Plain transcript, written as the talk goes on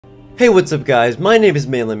Hey, what's up guys? My name is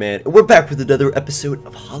Manly Man, and we're back with another episode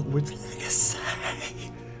of Hogwarts Legacy.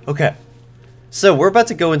 Okay, so we're about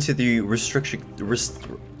to go into the restricted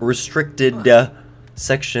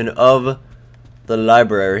section of the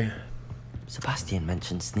library. Sebastian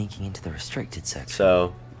mentioned sneaking into the restricted section.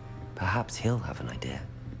 So perhaps he'll have an idea.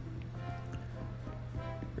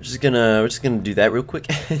 we're just gonna do that real quick.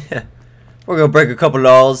 We're gonna break a couple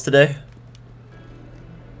laws today.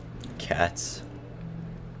 Cats.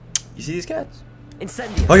 You see these cats?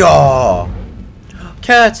 Incendio. Oh yeah!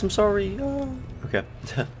 Cats, I'm sorry. Oh. Okay.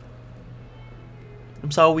 I'm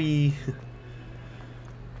sorry.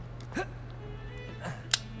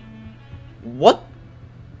 What?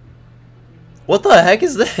 What the heck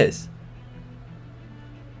is this?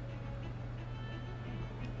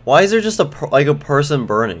 Why is there just a person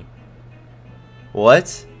burning?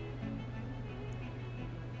 What?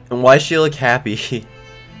 And why does she look happy?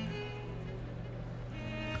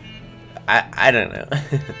 I don't know.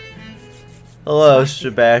 Hello,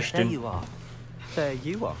 Sebastian. There you are. There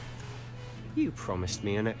you are. You promised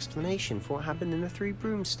me an explanation for what happened in the Three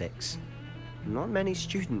Broomsticks. Not many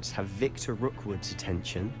students have Victor Rookwood's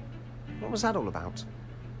attention. What was that all about?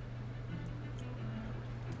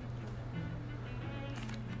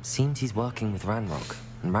 Seems he's working with Ranrock,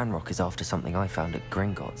 and Ranrock is after something I found at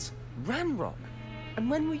Gringotts. Ranrock? And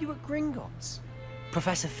when were you at Gringotts?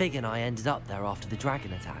 Professor Fig and I ended up there after the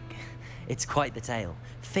dragon attack. It's quite the tale.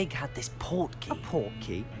 Fig had this port key. A port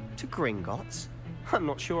key? To Gringotts? I'm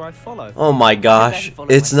not sure I follow. Oh my gosh,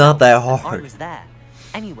 it's not that hard. I was there.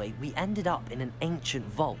 Anyway, we ended up in an ancient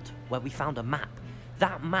vault where we found a map.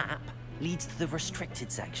 That map leads to the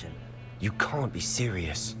restricted section. You can't be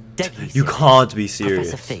serious. Deadly You serious. can't be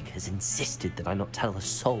serious. Professor Fig has insisted that I not tell a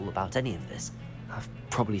soul about any of this. I've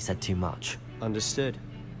probably said too much. Understood.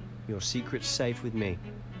 Your secret's safe with me.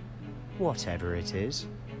 Whatever it is.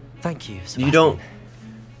 Thank you, Sebastian. You don't.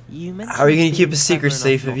 You mentioned How are you gonna being keep a secret clever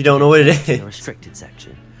safe enough if you not don't to know what it get into is? the restricted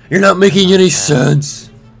section. You're not making any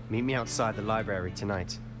sense. Meet me outside the library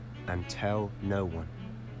tonight. And tell no one.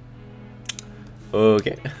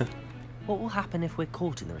 Okay. What will happen if we're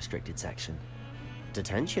caught in the restricted section?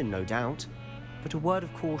 Detention, no doubt. But a word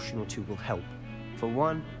of caution or two will help. For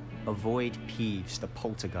one, avoid Peeves, the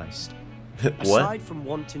poltergeist. What? Aside from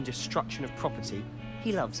wanton destruction of property,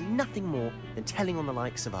 he loves nothing more than telling on the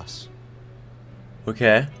likes of us.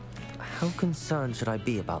 Okay. How concerned should I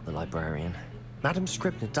be about the librarian? Madam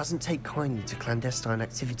Scribner doesn't take kindly to clandestine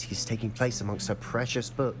activities taking place amongst her precious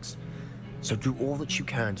books. So do all that you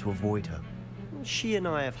can to avoid her. She and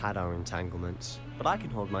I have had our entanglements, but I can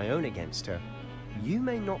hold my own against her. You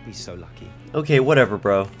may not be so lucky. Okay, whatever,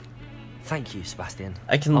 bro. Thank you, Sebastian.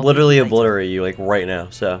 I can I'll literally meet you later. obliterate you, like, right now,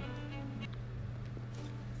 so.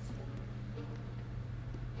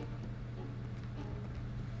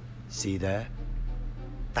 See there?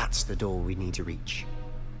 That's the door we need to reach.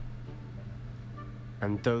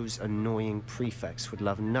 And those annoying prefects would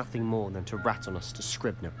love nothing more than to rat on us to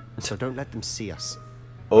Scribner. So don't let them see us.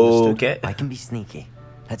 Understood? Okay. I can be sneaky.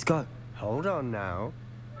 Let's go. Hold on now.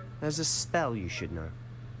 There's a spell you should know.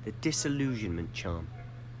 The Disillusionment Charm.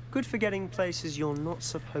 Good for getting places you're not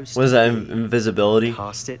supposed What is to that, be. invisibility?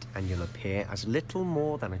 Cast it and you'll appear as little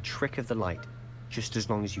more than a trick of the light. Just as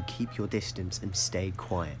long as you keep your distance and stay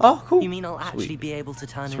quiet. Oh, cool. You mean I'll actually Sweet. be able to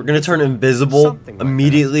turn So we're gonna turn invisible? invisible Something like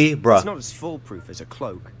immediately? that. Bruh. It's not as foolproof as a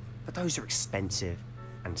cloak, but those are expensive.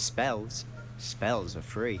 And spells are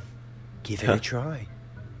free. Give it a try.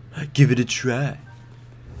 Give it a try.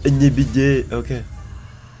 Okay.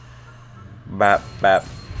 Bap, bap,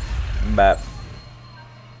 bap,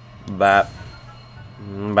 bap,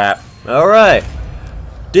 bap. Alright.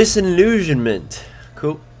 Disillusionment.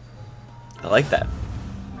 Cool. I like that.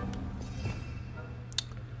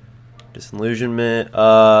 Disillusionment.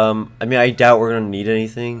 I mean, I doubt we're gonna need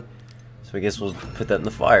anything, so I guess we'll put that in the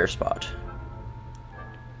fire spot.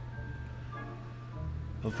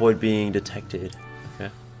 Avoid being detected. Okay.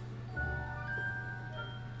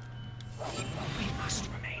 We must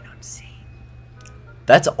remain unseen.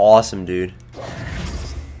 That's awesome, dude.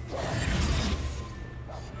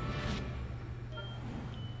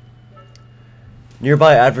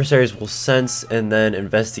 Nearby adversaries will sense and then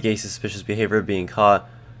investigate suspicious behavior. Being caught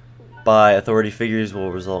by authority figures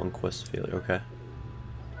will result in quest failure. Okay.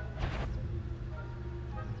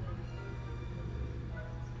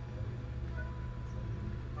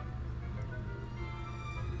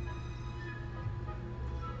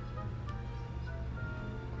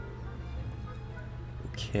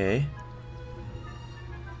 Okay.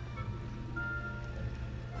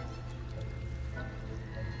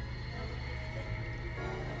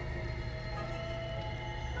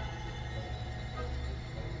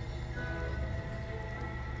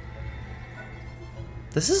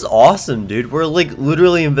 This is awesome, dude. We're like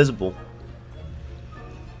literally invisible.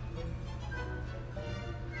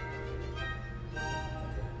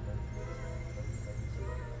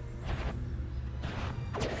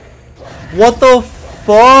 What the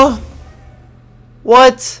fuck?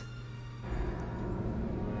 What?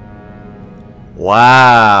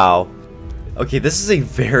 Wow. Okay, this is a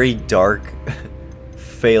very dark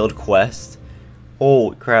failed quest.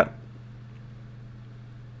 Holy crap.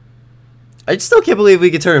 I still can't believe we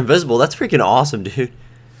could turn invisible. That's freaking awesome, dude.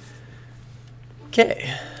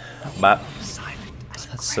 Okay. Bye.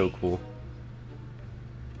 That's so cool.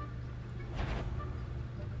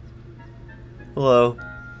 Hello.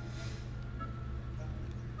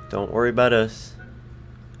 Don't worry about us.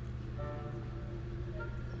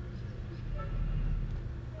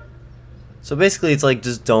 So basically it's like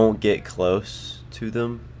just don't get close to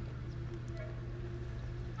them.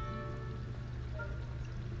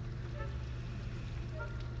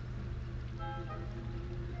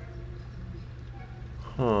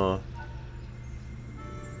 Huh.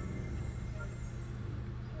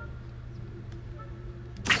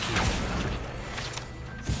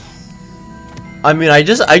 I mean, I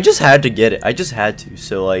just had to get it. I just had to.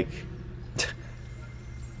 So like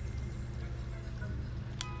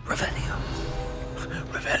Revelio.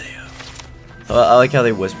 Revelio. I like how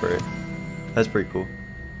they whisper it. That's pretty cool.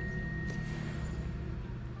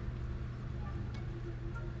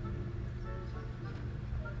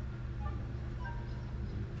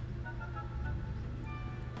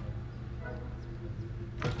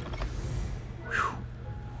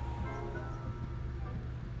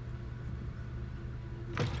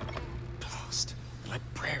 Blast. The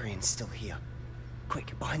librarian's still here.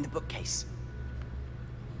 Quick, behind the bookcase.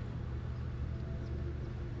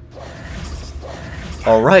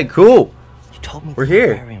 Alright, cool. You told me We're the here.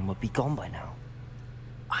 librarian would be gone by now.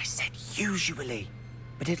 I said usually,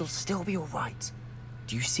 but it'll still be alright.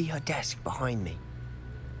 Do you see her desk behind me?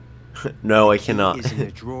 No, I Key cannot. is in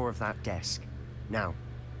the drawer of that desk. Now,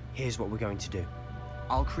 here's what we're going to do.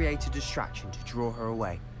 I'll create a distraction to draw her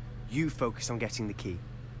away. You focus on getting the key.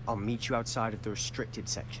 I'll meet you outside of the restricted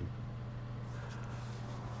section.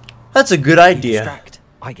 That's a good You idea. distract,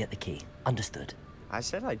 I get the key. Understood. I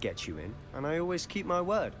said I'd get you in, and I always keep my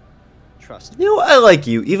word. Trust me. You know, I like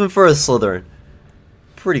you, even for a Slytherin.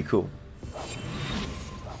 Pretty cool.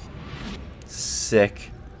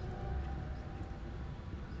 Sick.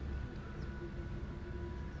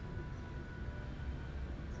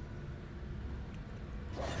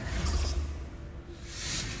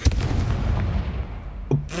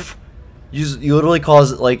 You literally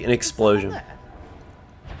cause it like an explosion.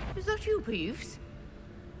 Is that you, Peeves?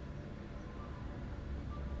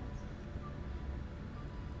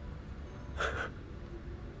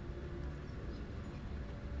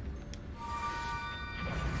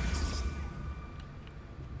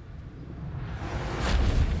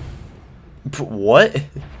 What?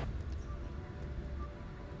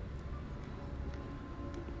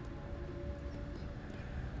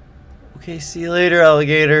 Okay, see you later,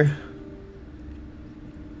 alligator.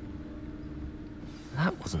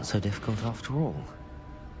 That wasn't so difficult after all.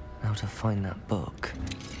 Now to find that book.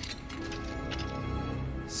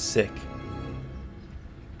 Sick.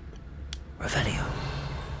 Revelio.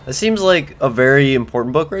 That seems like a very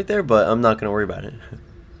important book right there, but I'm not gonna worry about it.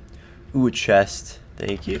 Ooh, a chest.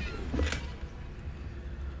 Thank you.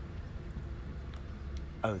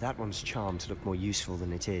 Oh, that one's charmed to look more useful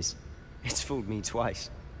than it is. It's fooled me twice.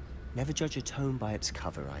 Never judge a tome by its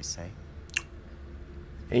cover, I say.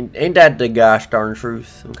 Ain't that the gosh darn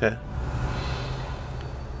truth? Okay.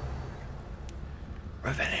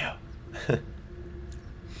 Revelio.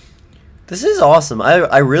 This is awesome.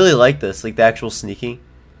 I really like this. Like the actual sneaking.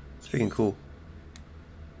 It's freaking cool.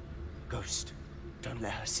 Ghost, don't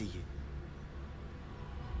let her see you.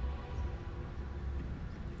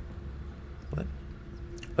 What?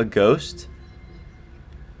 A ghost?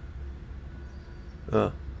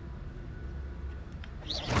 Oh.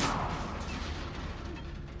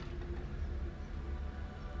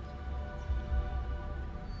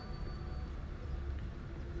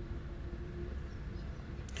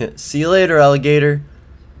 See you later, alligator.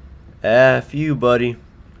 F you, buddy.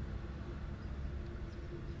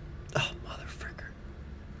 Oh, motherfucker.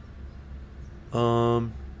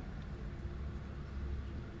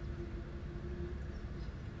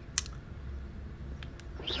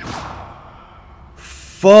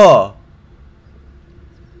 Fuck.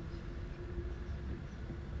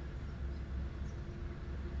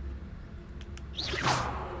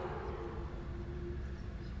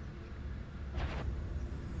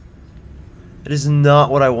 It is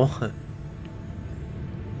not what I want.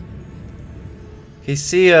 Okay, Okay,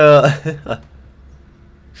 see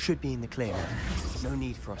Should be in the clear. No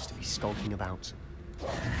need for us to be skulking about.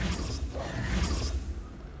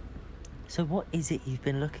 So what is it you've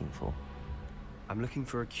been looking for? I'm looking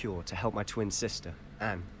for a cure to help my twin sister,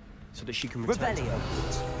 Anne, so that she can return to Revelio.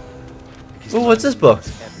 Hogwarts. Because Oh, what's this learning book?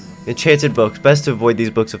 is everyone. Enchanted books. Best to avoid these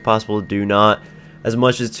books if possible. Do not, as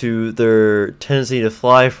much as to their tendency to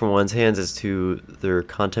fly from one's hands as to their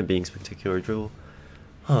content being spectacular drivel.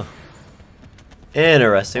 Huh.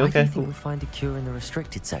 Interesting. Why do Okay. you think we'll find a cure in the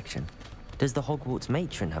restricted section? Does the Hogwarts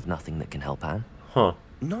matron have nothing that can help Anne? Huh.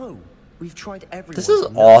 No, we've tried everyone. This is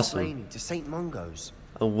from Nurse awesome. Slaney to St. Mungo's.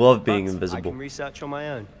 I love being But I invisible. can research on my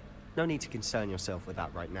own. No need to concern yourself with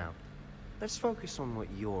that right now. Let's focus on what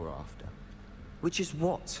you're after. Which is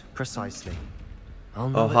what, precisely? I'll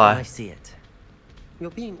know it hi. when I see it.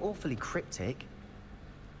 You're being awfully cryptic.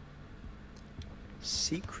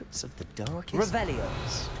 Secrets of the darkest. Revelio.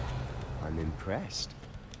 I'm impressed.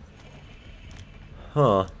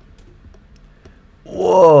 Huh.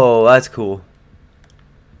 Whoa, that's cool.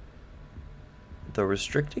 The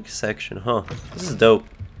restricted section, huh? This is dope.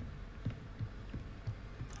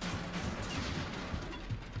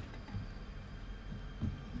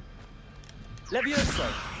 Levioso.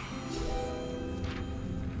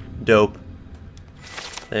 Dope.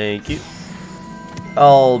 Thank you.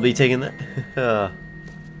 I'll be taking that.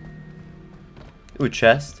 Ooh,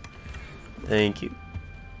 chest. Thank you.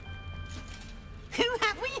 Who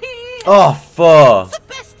have we here? Oh, fuck.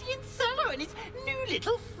 Sebastian Cello and his new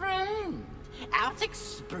little friend. Out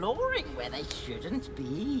exploring where they shouldn't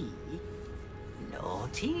be.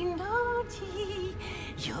 Naughty, naughty.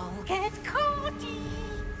 You'll get caughty.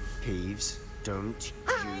 Peeves, don't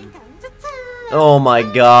I'm you? going to tell. Oh my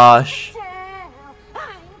gosh.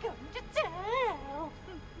 I'm going to tell.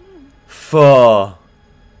 Fuck.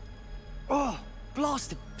 Oh,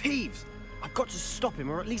 blasted Peeves! I've got to stop him,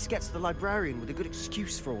 or at least get to the librarian with a good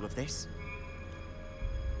excuse for all of this.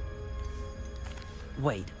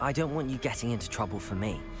 Wait, I don't want you getting into trouble for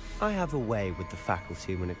me. I have a way with the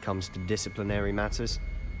faculty when it comes to disciplinary matters.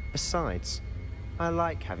 Besides, I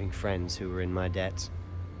like having friends who are in my debt.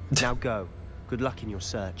 Now go. Good luck in your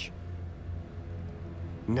search.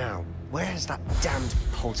 Now, where has that damned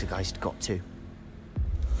poltergeist got to?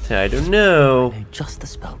 I don't know. I know just the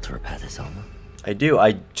spell to repair this armor. I do.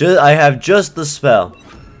 I have just the spell.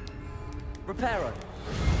 Reparo.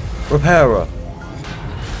 Reparo.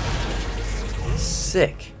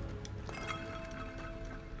 Sick.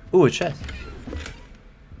 Ooh, a chest.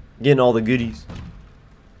 Getting all the goodies.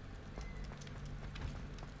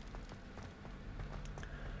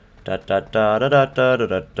 Da da da da da da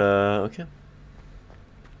da da. Okay.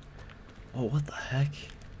 Oh, what the heck?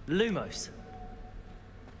 Lumos.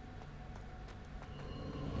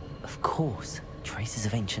 Of course, traces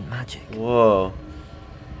of ancient magic. Whoa.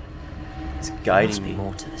 It's There must guiding be me.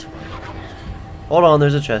 more to this room. Hold on,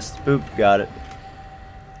 there's a chest. Boop, got it.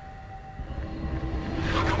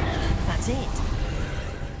 That's it.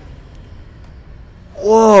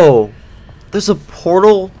 Whoa! There's a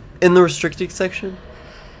portal in the restricted section?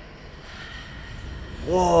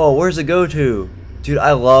 Whoa, where's it go to? Dude,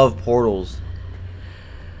 I love portals.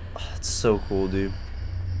 Oh, it's so cool, dude.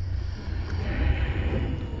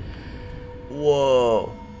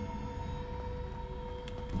 Whoa.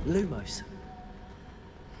 Lumos.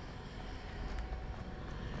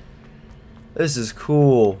 This is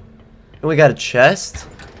cool. And we got a chest?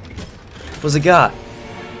 What's it got?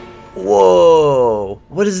 Whoa!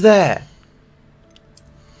 What is that?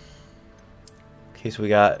 Okay, so we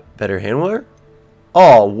got better handwear?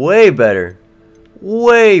 Oh, way better.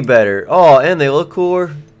 Way better. Oh, and they look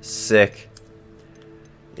cooler. Sick.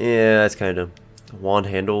 Yeah, that's kind of wand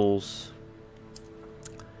handles.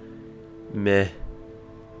 Meh.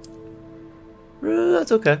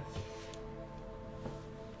 That's okay.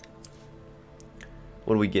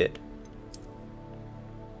 What do we get?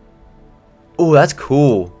 Ooh, that's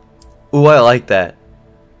cool. Ooh, I like that.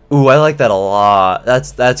 Ooh, I like that a lot.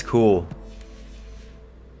 That's cool.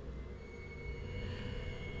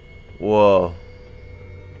 Whoa.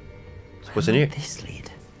 So what's in Where here? might this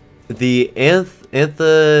lead? The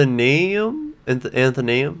Anthenium?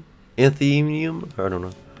 Anthenium? Anthemium? I don't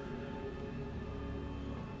know.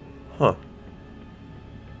 Huh.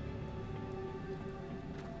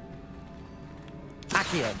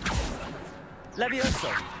 Accio. Levioso.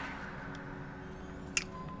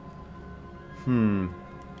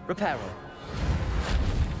 Reparo.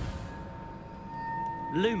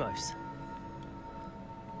 Lumos.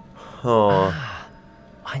 Huh.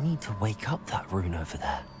 I need to wake up that rune over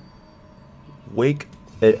there. Wake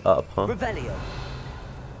it up, huh? Revelio.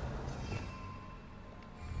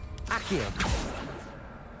 Accio.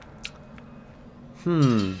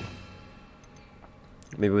 Maybe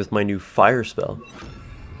with my new fire spell.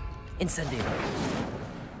 Incendio.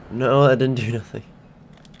 No, that didn't do nothing.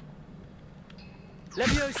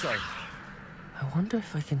 Levioso. I wonder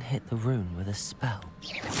if I can hit the rune with a spell.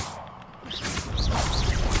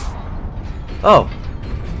 Oh.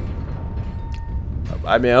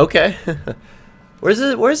 I mean, okay. Where's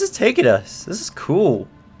this taking us? This is cool.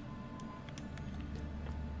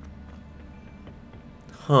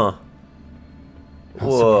 Huh. Not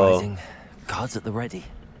Whoa. surprising. Guards at the ready.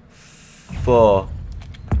 Fuck.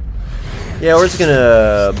 Yeah, we're just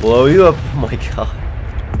gonna blow you up. Oh my god.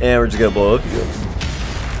 And we're just gonna blow up you.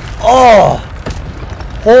 Oh!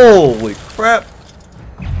 Holy crap.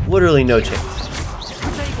 Literally no chance.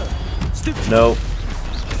 No.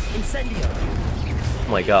 Incendio. Oh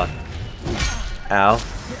my god. Ow.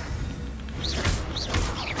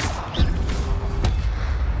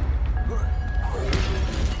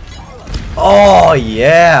 Oh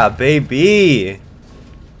yeah, baby.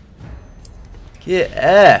 Get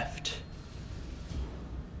effed.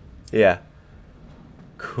 Yeah.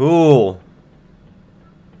 Cool.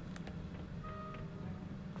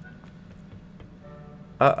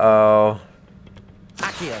 Uh-oh.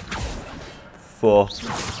 Accio. Full.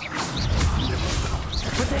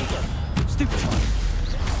 Protego. Stupefy.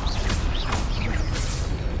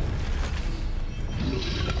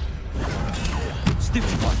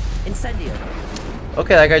 Stupefy. Incendio.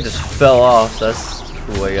 Okay, that guy just fell off, so that's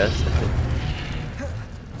cool, I guess.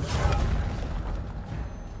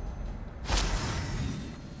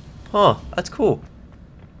 Huh, that's cool.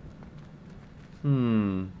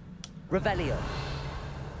 Revelio.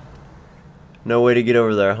 No way to get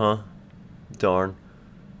over there, huh? Darn.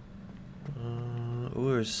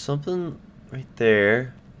 Ooh, there's something right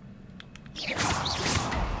there.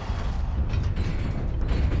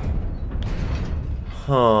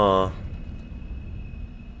 Huh.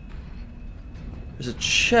 There's a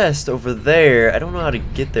chest over there. I don't know how to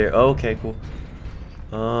get there. Oh, okay, cool.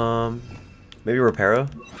 Maybe Reparo?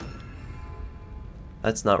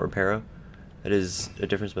 That's not Reparo. That is a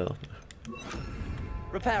different spell.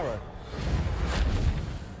 Reparo.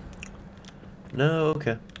 No,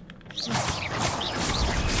 okay.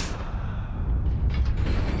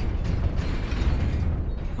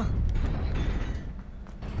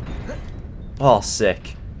 Oh,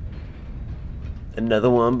 sick. Another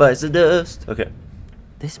one bites the dust. Okay.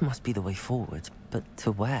 This must be the way forward, but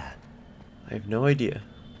to where? I have no idea.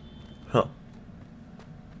 Huh.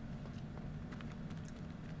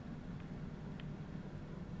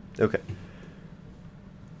 Okay.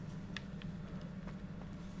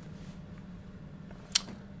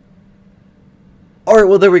 Alright,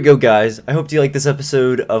 well there we go, guys. I hope you like this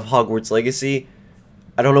episode of Hogwarts Legacy.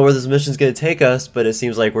 I don't know where this mission's going to take us, but it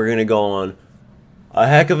seems like we're going to go on a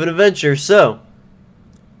heck of an adventure. So,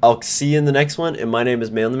 I'll see you in the next one, and my name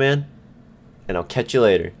is Man the Man, and I'll catch you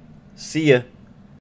later. See ya.